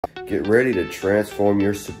Get ready to transform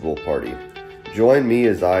your Super Bowl party. Join me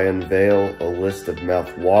as I unveil a list of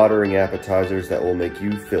mouth-watering appetizers that will make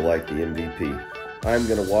you feel like the MVP. I'm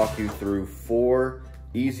going to walk you through 4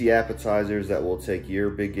 easy appetizers that will take your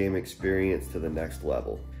big game experience to the next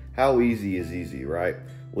level. How easy is easy, right?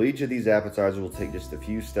 Well, each of these appetizers will take just a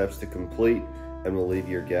few steps to complete and will leave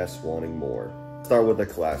your guests wanting more. Start with a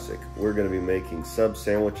classic. We're going to be making sub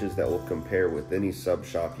sandwiches that will compare with any sub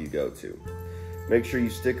shop you go to. Make sure you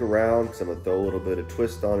stick around because I'm going to throw a little bit of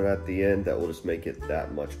twist on it at the end that will just make it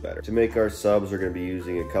that much better. To make our subs, we're going to be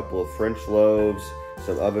using a couple of French loaves,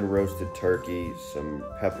 some oven roasted turkey, some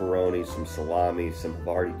pepperoni, some salami, some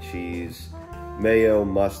havarti cheese, mayo,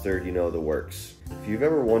 mustard, you know the works. If you've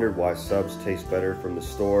ever wondered why subs taste better from the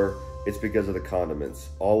store, it's because of the condiments.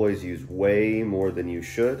 Always use way more than you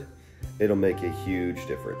should. It'll make a huge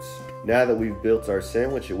difference. Now that we've built our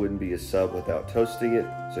sandwich, it wouldn't be a sub without toasting it,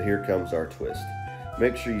 so here comes our twist.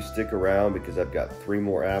 Make sure you stick around because I've got 3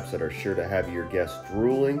 more apps that are sure to have your guests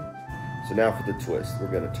drooling. So now for the twist. We're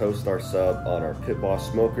going to toast our sub on our Pit Boss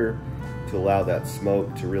smoker to allow that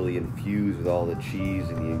smoke to really infuse with all the cheese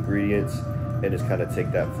and the ingredients and just kind of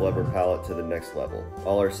take that flavor palette to the next level.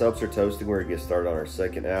 While our subs are toasting, we're going to get started on our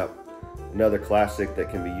second app. Another classic that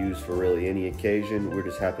can be used for really any occasion. We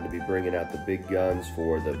just happen to be bringing out the big guns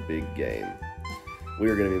for the big game. We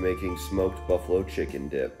are going to be making smoked buffalo chicken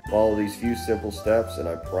dip. Follow these few simple steps and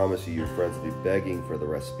I promise you your friends will be begging for the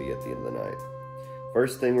recipe at the end of the night.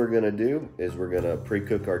 First thing we're going to do is we're going to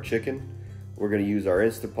pre-cook our chicken. We're going to use our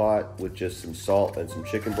Instant Pot with just some salt and some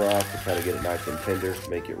chicken broth to kind of get it nice and tender,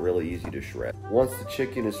 make it really easy to shred. Once the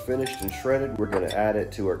chicken is finished and shredded, we're going to add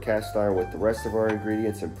it to our cast iron with the rest of our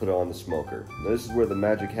ingredients and put it on the smoker. Now, this is where the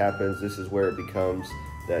magic happens. This is where it becomes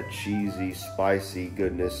that cheesy, spicy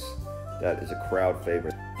goodness that is a crowd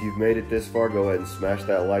favorite. If you've made it this far, go ahead and smash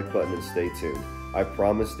that like button and stay tuned. I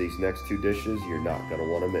promise these next 2 dishes you're not going to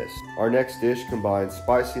want to miss. Our next dish combines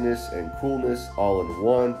spiciness and coolness all in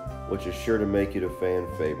one, which is sure to make it a fan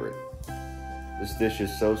favorite. This dish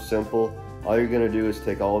is so simple. All you're going to do is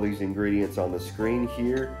take all these ingredients on the screen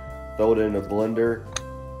here, throw it in a blender,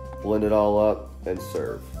 blend it all up, and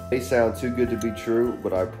serve. It may sound too good to be true,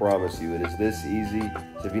 but I promise you it is this easy.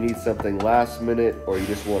 So if you need something last minute or you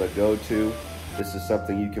just want to go to, this is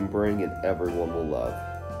something you can bring and everyone will love.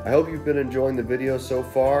 I hope you've been enjoying the video so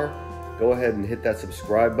far. Go ahead and hit that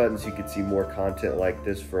subscribe button so you can see more content like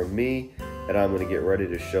this from me. And I'm going to get ready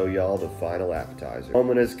to show y'all the final appetizer. The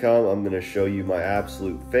moment has come. I'm going to show you my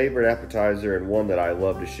absolute favorite appetizer and one that I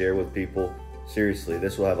love to share with people. Seriously,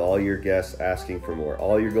 this will have all your guests asking for more.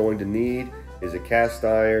 All you're going to need is a cast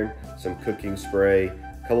iron, some cooking spray,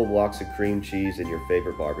 a couple blocks of cream cheese, and your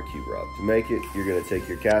favorite barbecue rub. To make it, you're going to take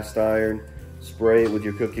your cast iron, spray it with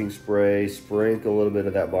your cooking spray, sprinkle a little bit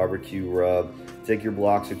of that barbecue rub, take your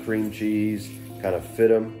blocks of cream cheese, kind of fit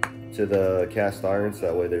them to the cast iron so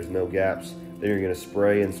that way there's no gaps. Then you're going to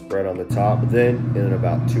spray and spread on the top. Then in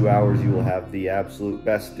about 2 hours you will have the absolute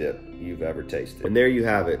best dip you've ever tasted. And there you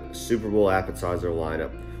have it, Super Bowl appetizer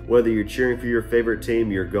lineup. Whether you're cheering for your favorite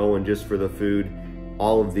team, you're going just for the food,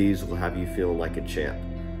 all of these will have you feeling like a champ.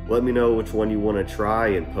 Let me know which one you want to try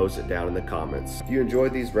and post it down in the comments. If you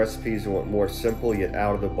enjoyed these recipes and want more simple yet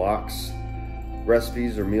out of the box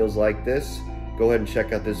recipes or meals like this, go ahead and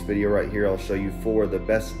check out this video right here. I'll show you 4 of the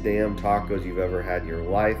best damn tacos you've ever had in your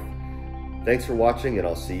life. Thanks for watching and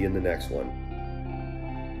I'll see you in the next one.